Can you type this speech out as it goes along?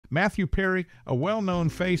Matthew Perry, a well-known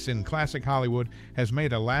face in classic Hollywood, has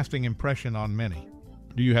made a lasting impression on many.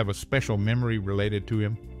 Do you have a special memory related to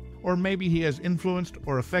him? Or maybe he has influenced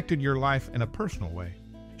or affected your life in a personal way.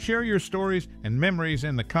 Share your stories and memories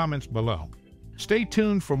in the comments below. Stay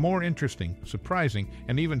tuned for more interesting, surprising,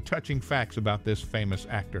 and even touching facts about this famous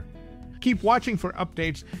actor. Keep watching for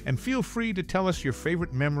updates and feel free to tell us your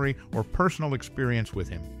favorite memory or personal experience with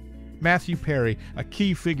him. Matthew Perry, a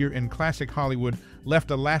key figure in classic Hollywood, left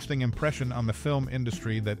a lasting impression on the film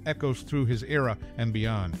industry that echoes through his era and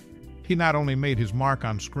beyond. He not only made his mark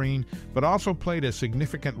on screen, but also played a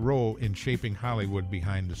significant role in shaping Hollywood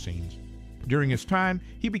behind the scenes. During his time,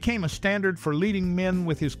 he became a standard for leading men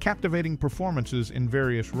with his captivating performances in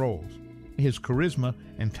various roles. His charisma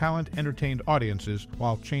and talent entertained audiences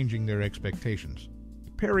while changing their expectations.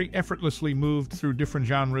 Perry effortlessly moved through different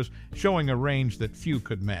genres, showing a range that few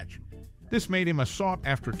could match. This made him a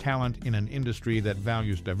sought-after talent in an industry that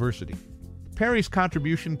values diversity. Perry's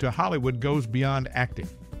contribution to Hollywood goes beyond acting.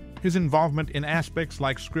 His involvement in aspects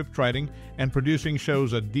like scriptwriting and producing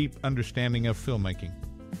shows a deep understanding of filmmaking.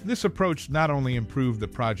 This approach not only improved the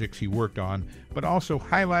projects he worked on, but also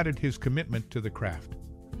highlighted his commitment to the craft.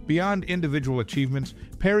 Beyond individual achievements,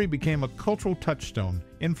 Perry became a cultural touchstone,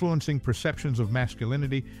 influencing perceptions of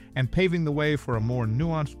masculinity and paving the way for a more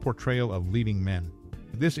nuanced portrayal of leading men.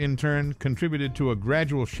 This, in turn, contributed to a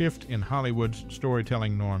gradual shift in Hollywood's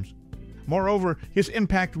storytelling norms. Moreover, his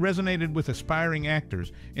impact resonated with aspiring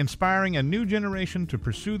actors, inspiring a new generation to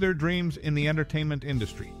pursue their dreams in the entertainment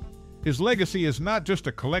industry. His legacy is not just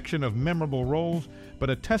a collection of memorable roles, but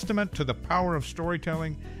a testament to the power of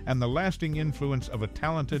storytelling and the lasting influence of a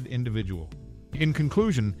talented individual. In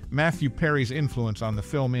conclusion, Matthew Perry's influence on the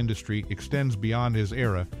film industry extends beyond his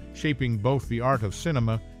era, shaping both the art of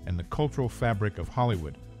cinema and the cultural fabric of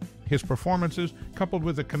Hollywood. His performances, coupled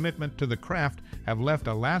with a commitment to the craft, have left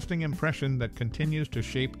a lasting impression that continues to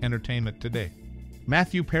shape entertainment today.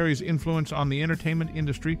 Matthew Perry's influence on the entertainment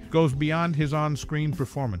industry goes beyond his on-screen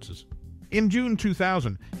performances. In June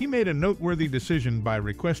 2000, he made a noteworthy decision by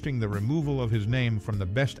requesting the removal of his name from the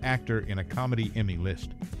Best Actor in a Comedy Emmy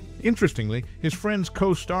list. Interestingly, his friends'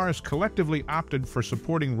 co-stars collectively opted for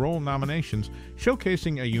supporting role nominations,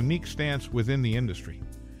 showcasing a unique stance within the industry.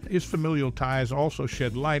 His familial ties also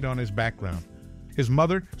shed light on his background. His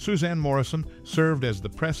mother, Suzanne Morrison, served as the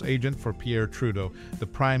press agent for Pierre Trudeau, the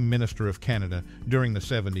Prime Minister of Canada, during the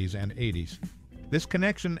 70s and 80s. This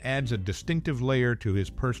connection adds a distinctive layer to his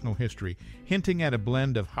personal history, hinting at a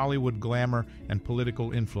blend of Hollywood glamour and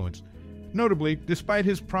political influence. Notably, despite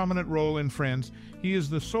his prominent role in Friends, he is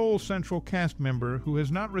the sole central cast member who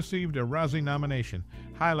has not received a Razzie nomination,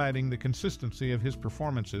 highlighting the consistency of his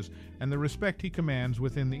performances and the respect he commands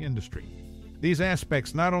within the industry. These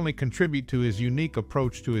aspects not only contribute to his unique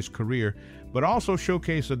approach to his career, but also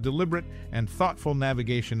showcase a deliberate and thoughtful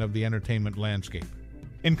navigation of the entertainment landscape.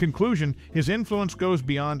 In conclusion, his influence goes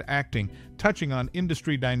beyond acting, touching on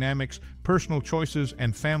industry dynamics, personal choices,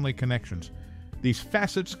 and family connections. These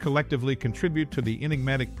facets collectively contribute to the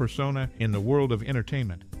enigmatic persona in the world of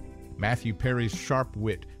entertainment. Matthew Perry's sharp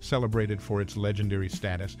wit, celebrated for its legendary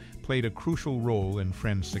status, played a crucial role in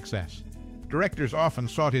Friends' success. Directors often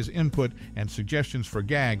sought his input and suggestions for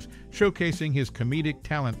gags, showcasing his comedic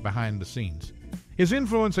talent behind the scenes. His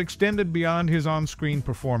influence extended beyond his on-screen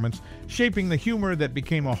performance, shaping the humor that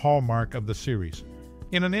became a hallmark of the series.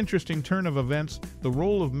 In an interesting turn of events, the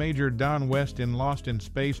role of Major Don West in Lost in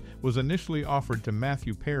Space was initially offered to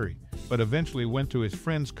Matthew Perry, but eventually went to his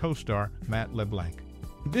Friends co-star, Matt LeBlanc.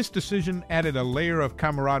 This decision added a layer of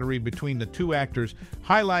camaraderie between the two actors,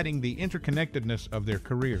 highlighting the interconnectedness of their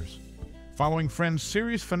careers. Following Friends'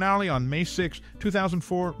 series finale on May 6,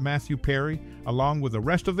 2004, Matthew Perry, along with the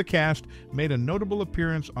rest of the cast, made a notable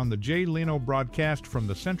appearance on the Jay Leno broadcast from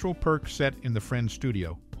the Central Perk set in the Friends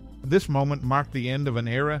studio. This moment marked the end of an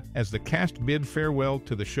era as the cast bid farewell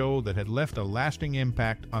to the show that had left a lasting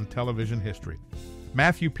impact on television history.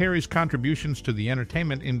 Matthew Perry's contributions to the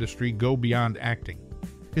entertainment industry go beyond acting.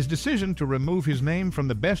 His decision to remove his name from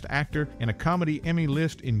the Best Actor in a Comedy Emmy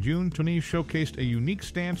list in June 20 showcased a unique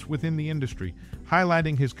stance within the industry,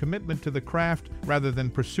 highlighting his commitment to the craft rather than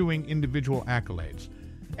pursuing individual accolades.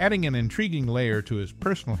 Adding an intriguing layer to his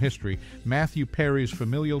personal history, Matthew Perry's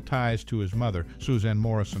familial ties to his mother, Suzanne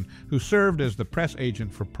Morrison, who served as the press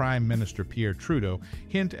agent for Prime Minister Pierre Trudeau,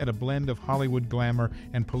 hint at a blend of Hollywood glamour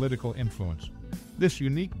and political influence. This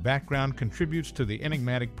unique background contributes to the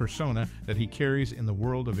enigmatic persona that he carries in the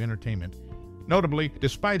world of entertainment. Notably,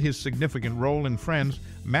 despite his significant role in Friends,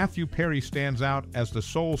 Matthew Perry stands out as the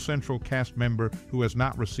sole central cast member who has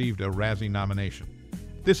not received a Razzie nomination.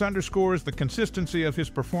 This underscores the consistency of his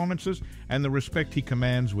performances and the respect he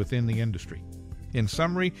commands within the industry. In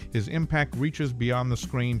summary, his impact reaches beyond the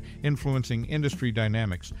screen, influencing industry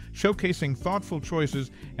dynamics, showcasing thoughtful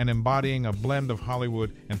choices, and embodying a blend of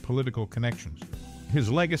Hollywood and political connections.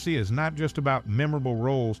 His legacy is not just about memorable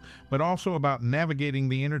roles, but also about navigating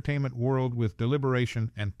the entertainment world with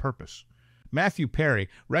deliberation and purpose. Matthew Perry,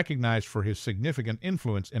 recognized for his significant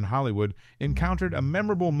influence in Hollywood, encountered a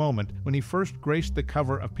memorable moment when he first graced the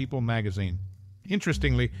cover of People magazine.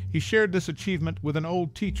 Interestingly, he shared this achievement with an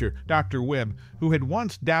old teacher, Dr. Webb, who had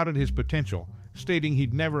once doubted his potential, stating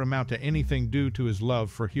he'd never amount to anything due to his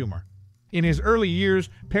love for humor. In his early years,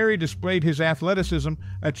 Perry displayed his athleticism,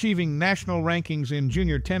 achieving national rankings in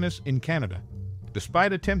junior tennis in Canada.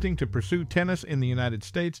 Despite attempting to pursue tennis in the United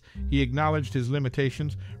States, he acknowledged his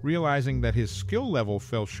limitations, realizing that his skill level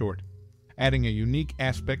fell short. Adding a unique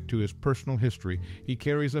aspect to his personal history, he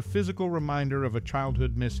carries a physical reminder of a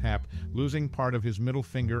childhood mishap, losing part of his middle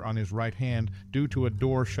finger on his right hand due to a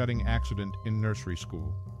door-shutting accident in nursery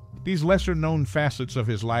school. These lesser-known facets of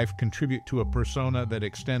his life contribute to a persona that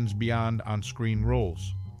extends beyond on-screen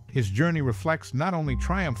roles. His journey reflects not only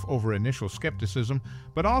triumph over initial skepticism,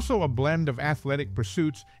 but also a blend of athletic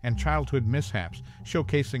pursuits and childhood mishaps,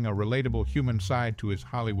 showcasing a relatable human side to his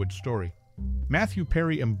Hollywood story. Matthew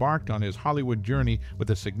Perry embarked on his Hollywood journey with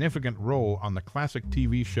a significant role on the classic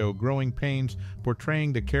TV show Growing Pains,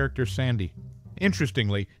 portraying the character Sandy.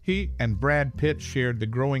 Interestingly, he and Brad Pitt shared the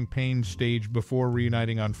Growing Pains stage before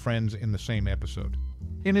reuniting on Friends in the same episode.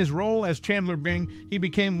 In his role as Chandler Bing, he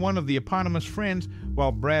became one of the eponymous friends,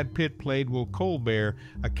 while Brad Pitt played Will Colbert,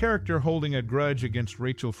 a character holding a grudge against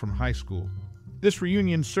Rachel from high school. This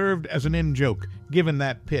reunion served as an in-joke, given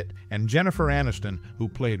that Pitt and Jennifer Aniston, who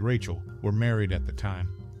played Rachel, were married at the time.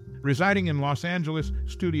 Residing in Los Angeles,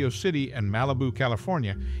 Studio City, and Malibu,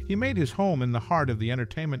 California, he made his home in the heart of the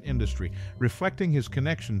entertainment industry, reflecting his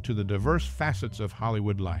connection to the diverse facets of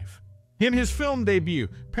Hollywood life. In his film debut,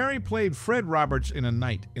 Perry played Fred Roberts in A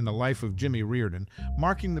Night in the Life of Jimmy Reardon,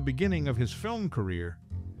 marking the beginning of his film career.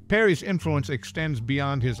 Perry's influence extends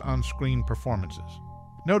beyond his on-screen performances.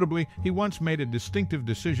 Notably, he once made a distinctive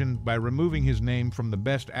decision by removing his name from the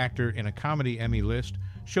Best Actor in a Comedy Emmy list,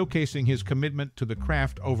 showcasing his commitment to the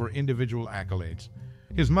craft over individual accolades.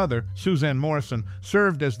 His mother, Suzanne Morrison,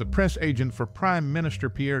 served as the press agent for Prime Minister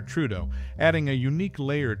Pierre Trudeau, adding a unique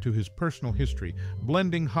layer to his personal history,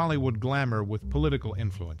 blending Hollywood glamour with political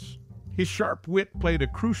influence. His sharp wit played a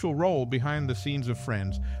crucial role behind the scenes of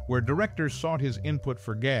Friends, where directors sought his input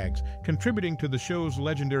for gags, contributing to the show's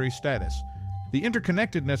legendary status. The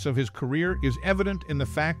interconnectedness of his career is evident in the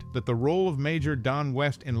fact that the role of Major Don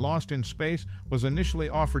West in Lost in Space was initially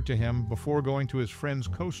offered to him before going to his Friends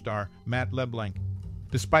co-star, Matt LeBlanc.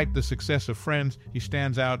 Despite the success of Friends, he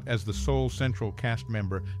stands out as the sole central cast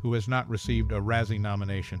member who has not received a Razzie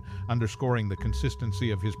nomination, underscoring the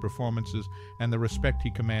consistency of his performances and the respect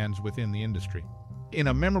he commands within the industry. In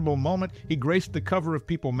a memorable moment, he graced the cover of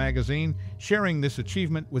People magazine, sharing this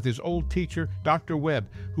achievement with his old teacher, Dr. Webb,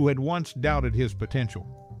 who had once doubted his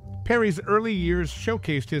potential. Perry's early years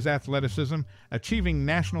showcased his athleticism, achieving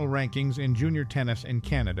national rankings in junior tennis in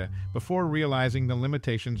Canada before realizing the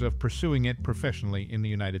limitations of pursuing it professionally in the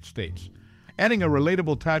United States. Adding a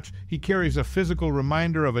relatable touch, he carries a physical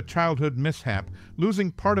reminder of a childhood mishap,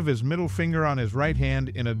 losing part of his middle finger on his right hand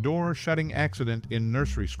in a door-shutting accident in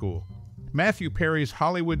nursery school. Matthew Perry's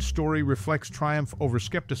Hollywood story reflects triumph over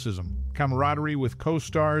skepticism, camaraderie with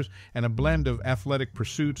co-stars, and a blend of athletic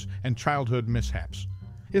pursuits and childhood mishaps.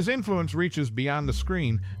 His influence reaches beyond the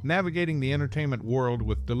screen, navigating the entertainment world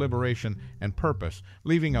with deliberation and purpose,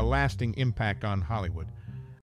 leaving a lasting impact on Hollywood.